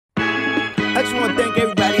I just want to thank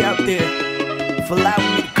everybody out there for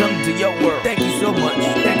allowing me to come to your world. Thank you so much.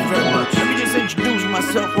 Thank you very much. Let me just introduce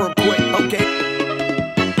myself real quick, okay?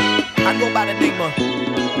 I go by the name of,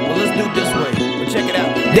 well, let's do it this way. Well, check it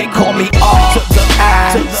out. They call me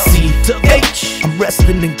R.I.C.H. I'm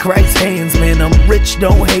resting in Christ's hands, man. I'm rich,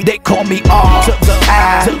 don't hate. They call me R.I.C.H.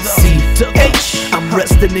 I'm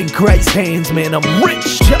resting in Christ's hands, man. I'm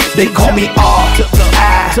rich. They call me R.I.C.H.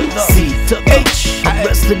 I'm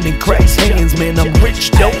resting in Christ's hands, man. I'm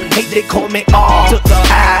rich, don't hate. They call me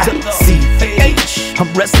R.I.C.H.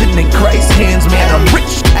 I'm resting in Christ's hands, man. I'm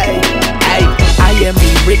rich. I am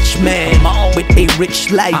a rich man with a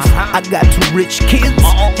rich life. I got 2 rich kids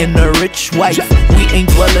and a rich wife. We ain't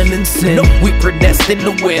dwelling in sin, we predestined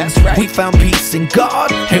to win. We found peace in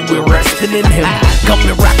God and we're resting in Him. Come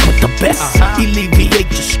and rock with the best,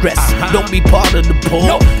 alleviate your stress. Don't be part of the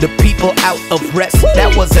poor, the people out of rest.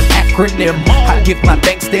 That was an acronym. I give my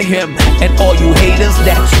thanks to Him and all you haters.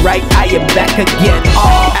 That's right, I am back again.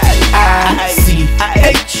 R.I.C.H.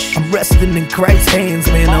 I'm resting in Christ's hands,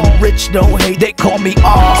 man. I'm rich, don't hate. They call me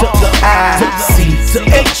R.I.C.H.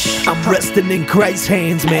 I'm resting in Christ's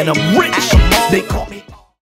hands, man. I'm rich. They call me